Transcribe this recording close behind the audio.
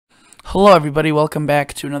Hello everybody, welcome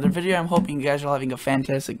back to another video. I'm hoping you guys are having a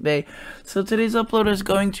fantastic day. So today's upload is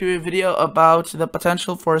going to be a video about the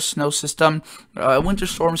potential for a snow system, winter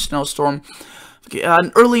storm, snowstorm,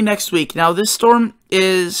 early next week. Now this storm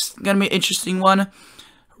is going to be an interesting one.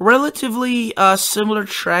 Relatively similar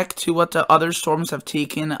track to what the other storms have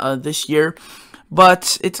taken this year.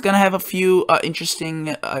 But it's going to have a few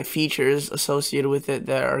interesting features associated with it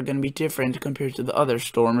that are going to be different compared to the other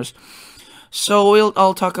storms. So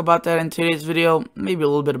I'll talk about that in today's video, maybe a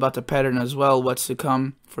little bit about the pattern as well, what's to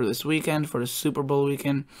come for this weekend, for the Super Bowl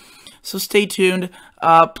weekend. So stay tuned.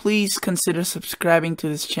 Please consider subscribing to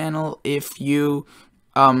this channel if you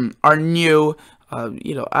are new.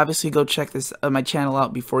 Obviously go check my channel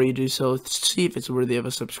out before you do so, see if it's worthy of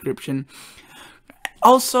a subscription.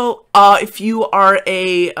 Also, if you are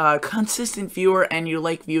a consistent viewer and you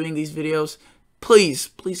like viewing these videos, please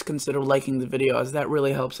consider liking the video, as that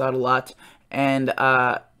really helps out a lot. And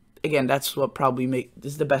again, that's what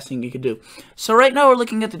is the best thing you could do. So right now we're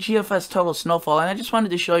looking at the GFS total snowfall, and I just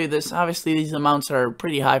wanted to show you this. Obviously these amounts are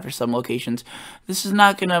pretty high for some locations. This is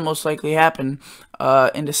not going to most likely happen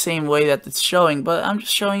in the same way that it's showing, but I'm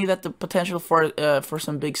just showing you that the potential for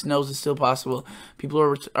some big snows is still possible. People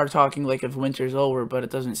are talking like if winter's over, but it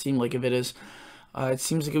doesn't seem like if it is. It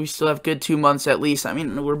seems like we still have good 2 months at least. I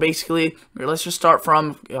mean, let's just start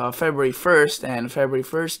from February 1st, and February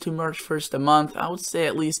 1st to March 1st a month. I would say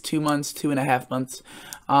at least 2 months, 2.5 months.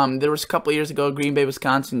 There was a couple years ago, Green Bay,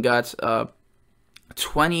 Wisconsin got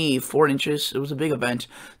 24 inches. It was a big event.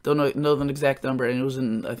 Don't know the exact number, and it was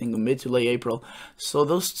in, I think, mid to late April. So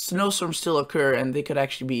those snowstorms still occur, and they could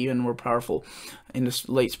actually be even more powerful in this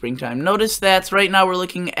late springtime. Notice that right now we're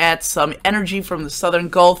looking at some energy from the southern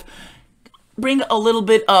Gulf. Bring a little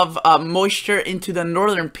bit of moisture into the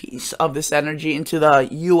northern piece of this energy into the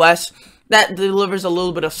U.S. That delivers a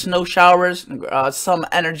little bit of snow showers, some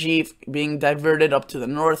energy being diverted up to the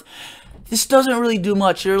north. This doesn't really do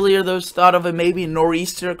much. Earlier, there was thought of a maybe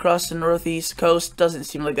nor'easter across the northeast coast. Doesn't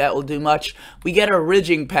seem like that will do much. We get a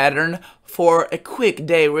ridging pattern for a quick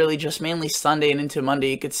day, really just mainly Sunday and into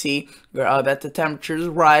Monday. You could see that the temperatures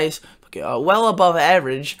rise well above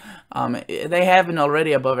average. They have been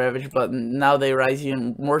already above average, but now they rise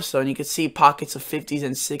even more so, and you can see pockets of 50s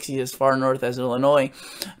and 60s as far north as Illinois.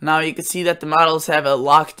 Now you can see that the models have a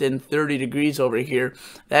locked in 30 degrees over here.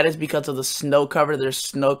 That is because of the snow cover. There's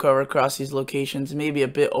snow cover across these locations, maybe a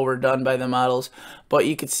bit overdone by the models, but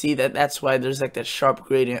you can see that that's why there's like that sharp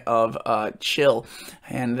gradient of chill,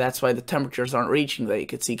 and that's why the temperatures aren't reaching that. You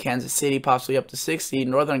can see Kansas City possibly up to 60,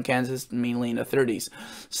 northern Kansas mainly in the 30s.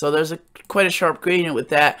 So there's quite a sharp gradient with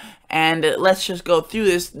that. And let's just go through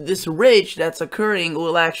this ridge that's occurring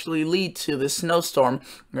will actually lead to the snowstorm,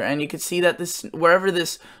 and you can see that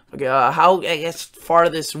how I guess far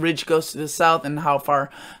this ridge goes to the south and how far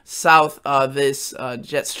south this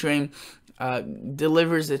jet stream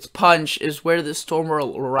delivers its punch is where the storm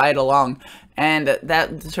will ride along, and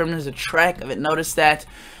that determines the track of it. Notice that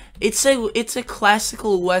it's a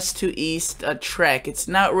classical west to east trek. It's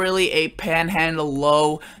not really a panhandle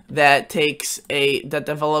low that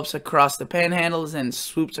develops across the panhandles and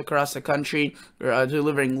swoops across the country,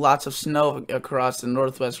 delivering lots of snow across the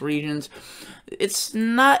northwest regions. It's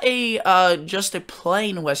not just a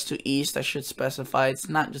plain west to east, I should specify. It's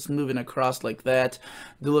not just moving across like that,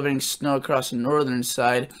 delivering snow across the northern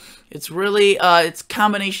side. It's really it's a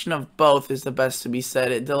combination of both is the best to be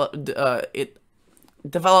said. It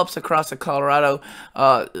develops across the Colorado,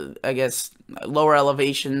 I guess, lower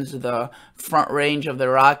elevations, the front range of the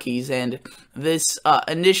Rockies, and this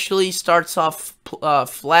initially starts off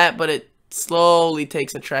flat, but it slowly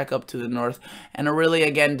takes a track up to the north, and it really,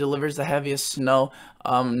 again, delivers the heaviest snow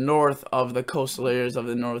north of the coastal areas of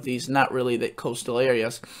the Northeast, not really the coastal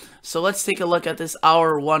areas. So let's take a look at this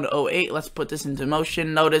hour 108. Let's put this into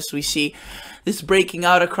motion. Notice we see this breaking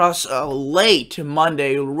out across late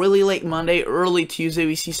Monday, really late Monday, early Tuesday.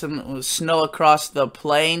 We see some snow across the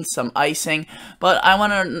plains, some icing. But I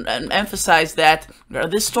want to emphasize that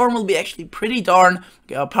this storm will be actually pretty darn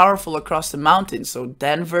powerful across the mountains. So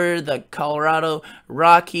Denver, the Colorado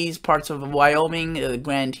Rockies, parts of Wyoming, the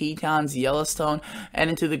Grand Tetons, Yellowstone,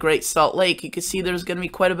 and into the Great Salt Lake. You can see there's going to be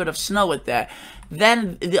quite a bit of snow with that.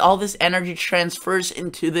 Then all this energy transfers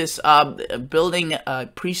into this building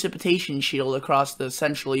precipitation shield across the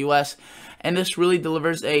central U.S., and this really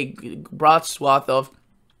delivers a broad swath of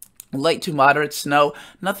light to moderate snow.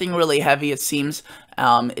 Nothing really heavy, it seems.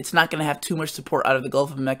 It's not going to have too much support out of the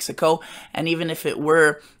Gulf of Mexico, and even if it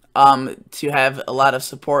were to have a lot of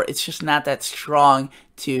support, it's just not that strong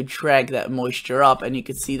to drag that moisture up, and you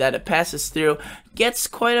can see that it passes through, gets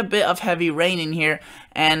quite a bit of heavy rain in here,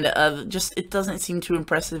 and just it doesn't seem too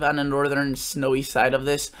impressive on the northern snowy side of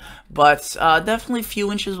this, but definitely a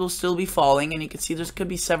few inches will still be falling, and you can see there could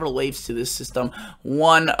be several waves to this system.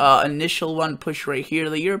 One initial one push right here,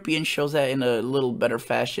 the European shows that in a little better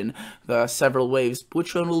fashion, the several waves.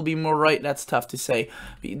 Which one will be more right, that's tough to say.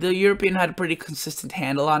 The European had a pretty consistent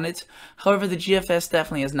handle on it. However, the GFS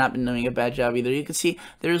definitely has not been doing a bad job either. You can see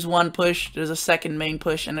there's one push, there's a second main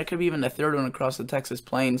push, and there could be even a third one across the Texas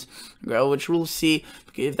plains, which we'll see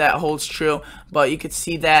if that holds true. But you could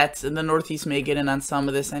see that the Northeast may get in on some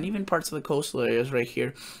of this, and even parts of the coastal areas right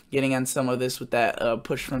here getting on some of this with that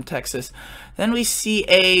push from Texas. Then we see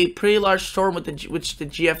a pretty large storm with which the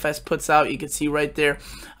GFS puts out. You can see right there.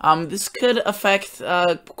 This could affect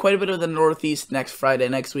quite a bit of the Northeast next Friday,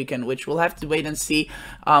 next weekend, which we'll have to wait and see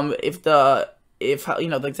if you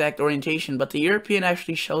know the exact orientation. But the European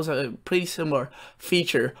actually shows a pretty similar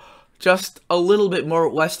feature, just a little bit more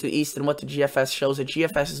west to east than what the GFS shows. The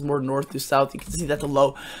GFS is more north to south. You can see that the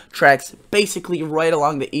low tracks basically right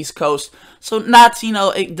along the east coast. So not, you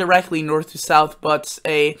know, directly north to south, but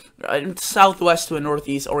a southwest to a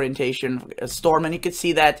northeast orientation storm. And you can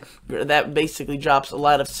see that basically drops a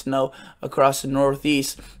lot of snow across the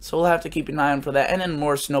northeast. So we'll have to keep an eye on for that. And then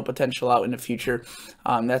more snow potential out in the future.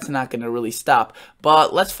 That's not going to really stop.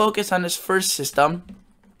 But let's focus on this first system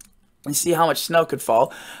and see how much snow could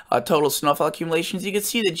fall. Total snowfall accumulations. You can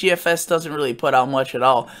see the GFS doesn't really put out much at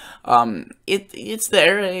all. It's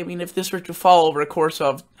there. I mean, if this were to fall over a course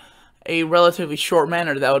of a relatively short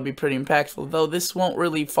manner, that would be pretty impactful. Though this won't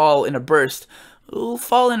really fall in a burst. It will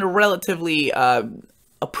fall in a relatively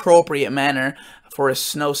appropriate manner for a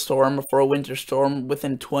snowstorm, for a winter storm,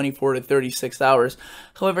 within 24 to 36 hours.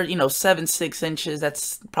 However, you know, 7-6 inches,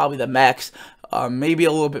 that's probably the max. Maybe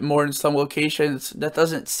a little bit more in some locations. That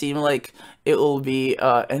doesn't seem like it will be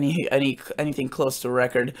anything close to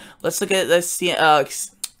record. Let's look at the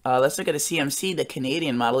CMC, the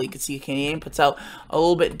Canadian model. You can see Canadian puts out a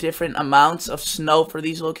little bit different amounts of snow for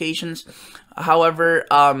these locations. However,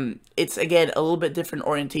 it's again a little bit different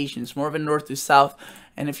orientations, more of a north to south.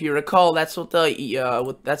 And if you recall, that's what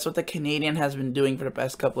the Canadian has been doing for the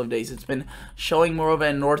past couple of days. It's been showing more of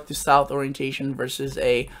a north to south orientation versus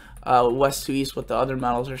a west to east, what the other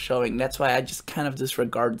models are showing. That's why I just kind of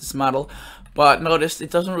disregard this model. But notice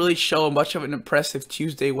it doesn't really show much of an impressive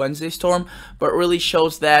Tuesday-Wednesday storm, but really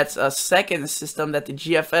shows that second system that the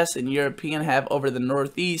GFS and European have over the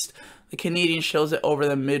Northeast. The Canadian shows it over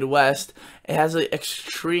the Midwest. It has an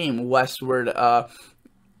extreme westward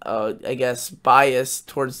I guess bias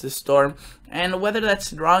towards the storm, and whether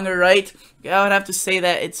that's wrong or right, I would have to say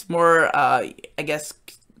that it's more I guess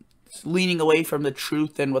leaning away from the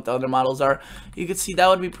truth than what the other models are. You can see that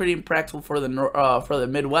would be pretty impactful for the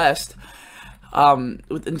Midwest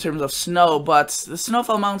in terms of snow, but the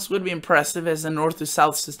snowfall amounts would be impressive, as the north to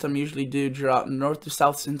south system usually do drop. North to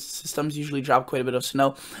south systems usually drop quite a bit of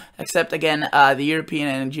snow, except again the European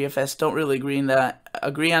and GFS don't really agree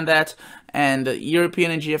on that. And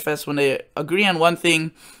European and GFS, when they agree on one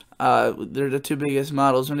thing, they're the two biggest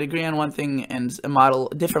models. When they agree on one thing and a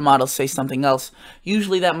different model says something else,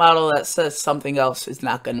 usually that model that says something else is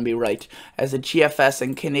not going to be right, as the GFS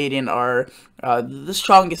and Canadian are the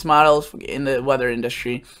strongest models in the weather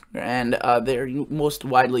industry, and they're most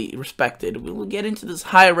widely respected. We'll get into this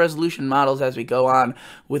higher resolution models as we go on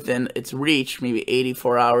within its reach, maybe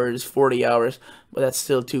 84 hours, 40 hours, but that's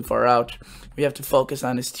still too far out. We have to focus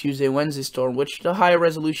on this Tuesday-Wednesday storm, which the higher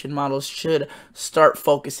resolution models should start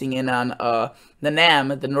focusing in on. The NAM,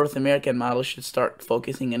 the North American model, should start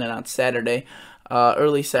focusing in on Saturday,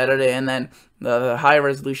 early Saturday, and then the higher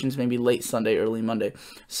resolutions maybe late Sunday, early Monday.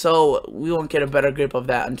 So we won't get a better grip of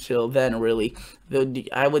that until then, really.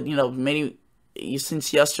 I would, you know,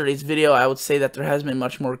 since yesterday's video, I would say that there has been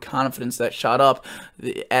much more confidence that shot up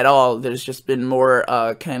at all. There's just been more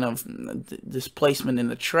kind of displacement in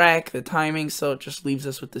the track, the timing, so it just leaves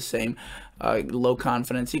us with the same low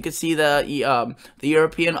confidence. You can see the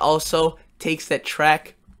European also takes that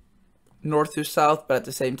track north to south, but at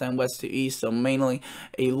the same time west to east, so mainly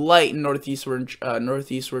a light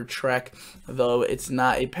northeastward trek, though it's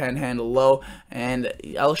not a panhandle low. And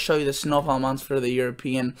I'll show you the snowfall amounts for the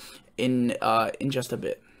European in just a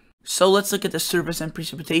bit. So let's look at the surface and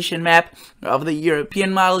precipitation map of the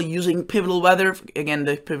European model using Pivotal Weather. Again,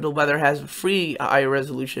 the Pivotal Weather has a free high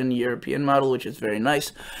resolution European model, which is very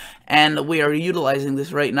nice, and we are utilizing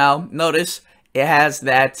this right now. Notice it has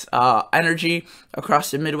that energy across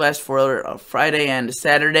the Midwest for Friday and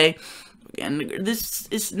Saturday. And this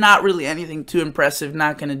is not really anything too impressive,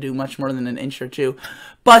 not going to do much more than an inch or two.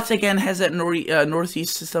 But again, has that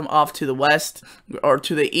northeast system off to the west or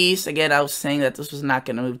to the east. Again, I was saying that this was not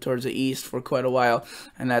going to move towards the east for quite a while,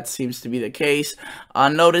 and that seems to be the case.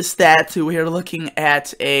 Notice that we're looking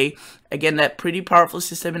at again, that pretty powerful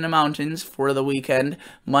system in the mountains for the weekend,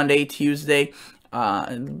 Monday, Tuesday,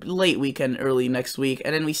 late weekend, early next week,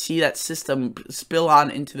 and then we see that system spill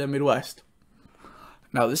on into the Midwest.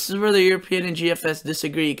 Now, this is where the European and GFS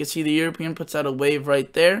disagree. You can see the European puts out a wave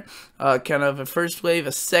right there, kind of a first wave,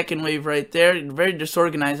 a second wave right there, very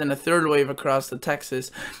disorganized, and a third wave across the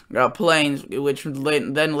Texas plains, which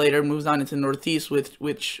then later moves on into the northeast with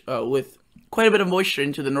quite a bit of moisture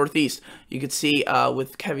into the northeast. You could see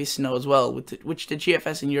with heavy snow as well, which the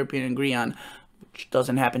GFS and European agree on, which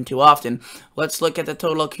doesn't happen too often. Let's look at the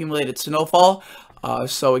total accumulated snowfall.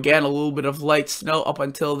 So again, a little bit of light snow up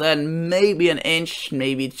until then, maybe an inch,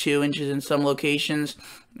 maybe 2 inches in some locations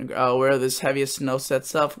where this heaviest snow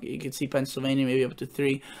sets up. You can see Pennsylvania maybe up to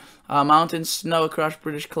 3. Mountain snow across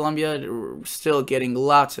British Columbia, still getting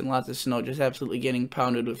lots and lots of snow, just absolutely getting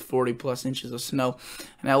pounded with 40 plus inches of snow.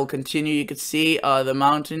 And that will continue. You can see the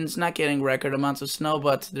mountains not getting record amounts of snow,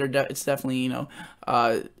 but it's definitely, you know,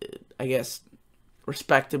 I guess,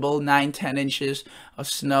 respectable 9-10 inches of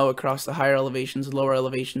snow across the higher elevations. Lower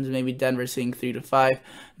elevations, maybe Denver seeing 3 to 5.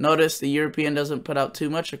 Notice the European doesn't put out too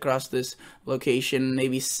much across this location,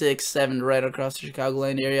 maybe 6-7 right across the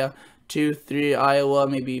Chicagoland area, 2-3 Iowa,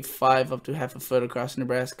 maybe 5 up to half a foot across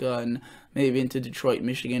Nebraska, and maybe into Detroit,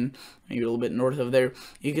 Michigan, maybe a little bit north of there.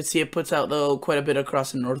 You can see it puts out though quite a bit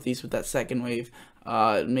across the northeast with that second wave,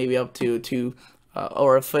 maybe up to 2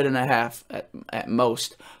 or 1.5 feet at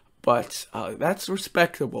most. But that's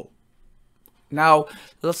respectable. Now,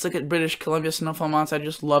 let's look at British Columbia snowfall amounts. I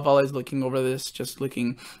just love always looking over this, just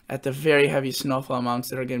looking at the very heavy snowfall amounts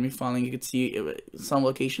that are going to be falling. You can see some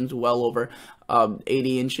locations well over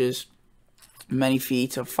 80 inches, many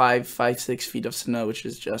feet of 5-6 feet of snow, which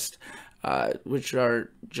is just which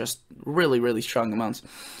are just really, really strong amounts.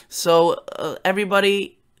 So,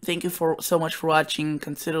 everybody, thank you so much for watching.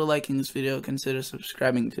 Consider liking this video, consider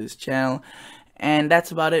subscribing to this channel. And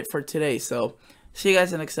that's about it for today. So, see you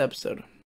guys in the next episode.